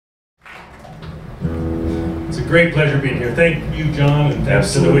great pleasure being here. Thank you, John, and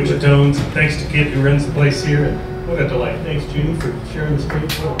thanks to the Wichitones, and thanks to Kit who runs the place here. And what a delight. Thanks, Junie, for sharing the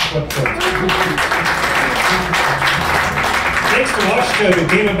stage. What fun. Thanks to Washington, who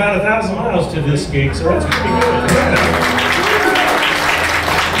came about 1,000 miles to this gig, so that's pretty good.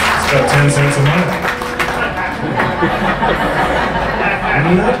 It's about 10 cents a mile.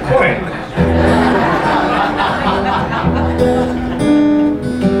 Not quite.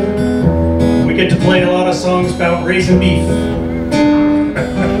 We get to play a lot of songs about raising beef. We're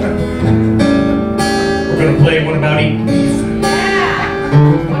going to play one about eating beef.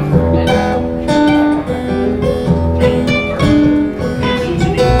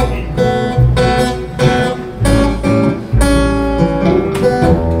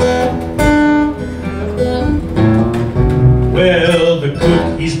 Well, the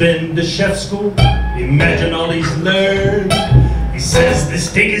cook, he's been to chef school. Imagine all he's learned. He says the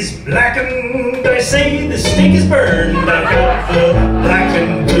steak is blackened, I say the steak is burned. I've got the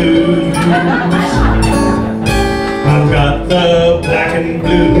blackened blues. I've got the blackened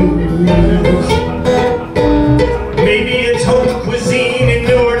blues. Maybe it's haute cuisine in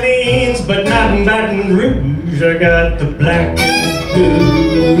New Orleans, but not in Baton Rouge. I got the blackened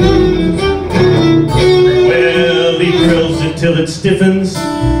blues. Well, he grills it till it stiffens,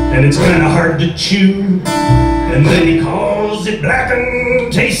 and it's kind of hard to chew. And then he calls it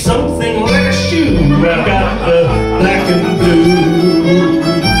blackened, tastes something like a shoe. I've got the blackened blues.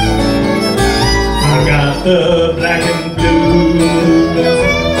 I've got the blackened blues.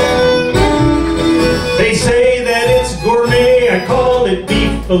 They say that it's gourmet, I call it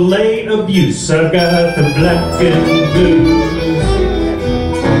beef fillet abuse. I've got the blackened blues.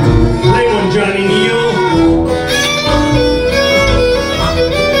 Play one, Johnny Neal.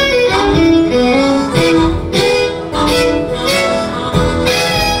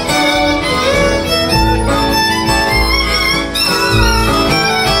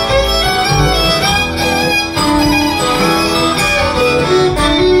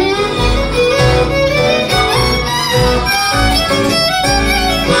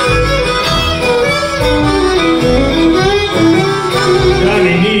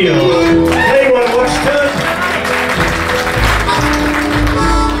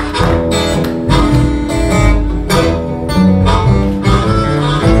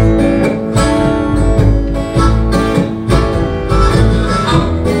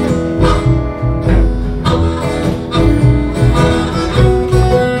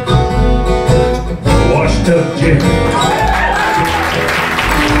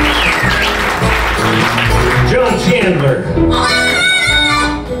 John Chandler.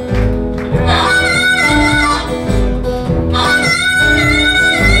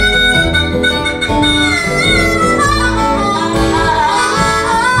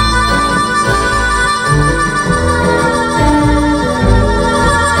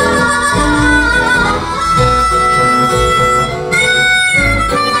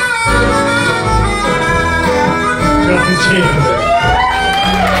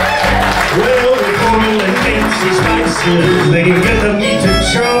 Well, with oil and fancy spices, they can get the meat to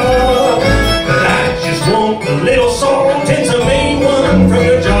chop. But I just want a little salt and some A1 from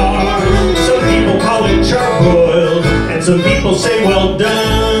the jar. Some people call it charbroiled, and some people say well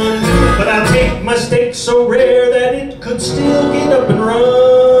done. But I take my steak so rare that it could still get up and run.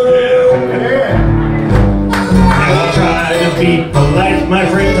 Now I'll try to be polite, my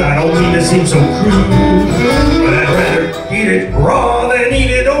friends. I don't mean to seem so crude, but I'd rather eat it raw than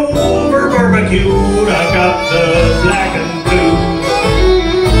eat it over barbecued. I've got the blackened blues.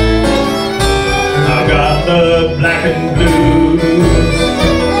 I've got the blackened blues.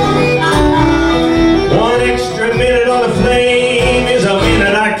 One extra minute on the flame is a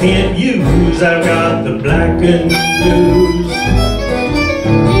minute I can't use. I've got the blackened blues.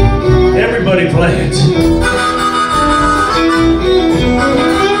 Everybody play it.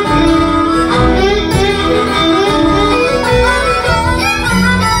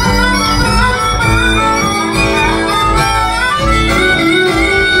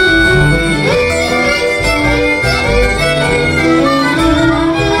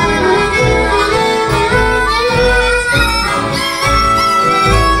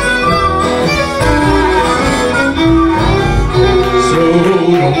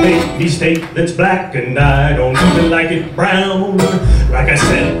 Make me steak that's black, and I don't even like it brown. Like I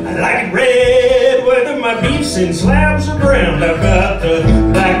said, I like it red, whether my beef's in slabs or brown. I've got the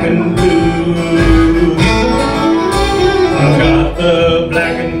blackened blues. I've got the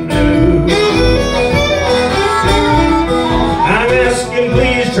blackened blues. I'm asking,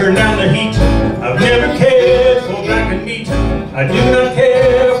 please turn down the heat. I've never cared for blackened meat. I do not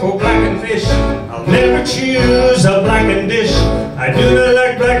care for blackened fish. I'll never choose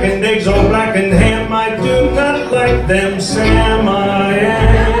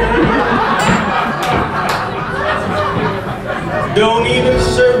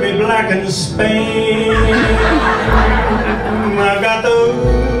blackened Spain. I've got the,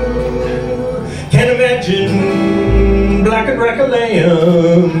 can't imagine blackened rack of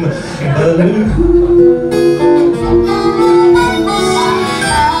lamb.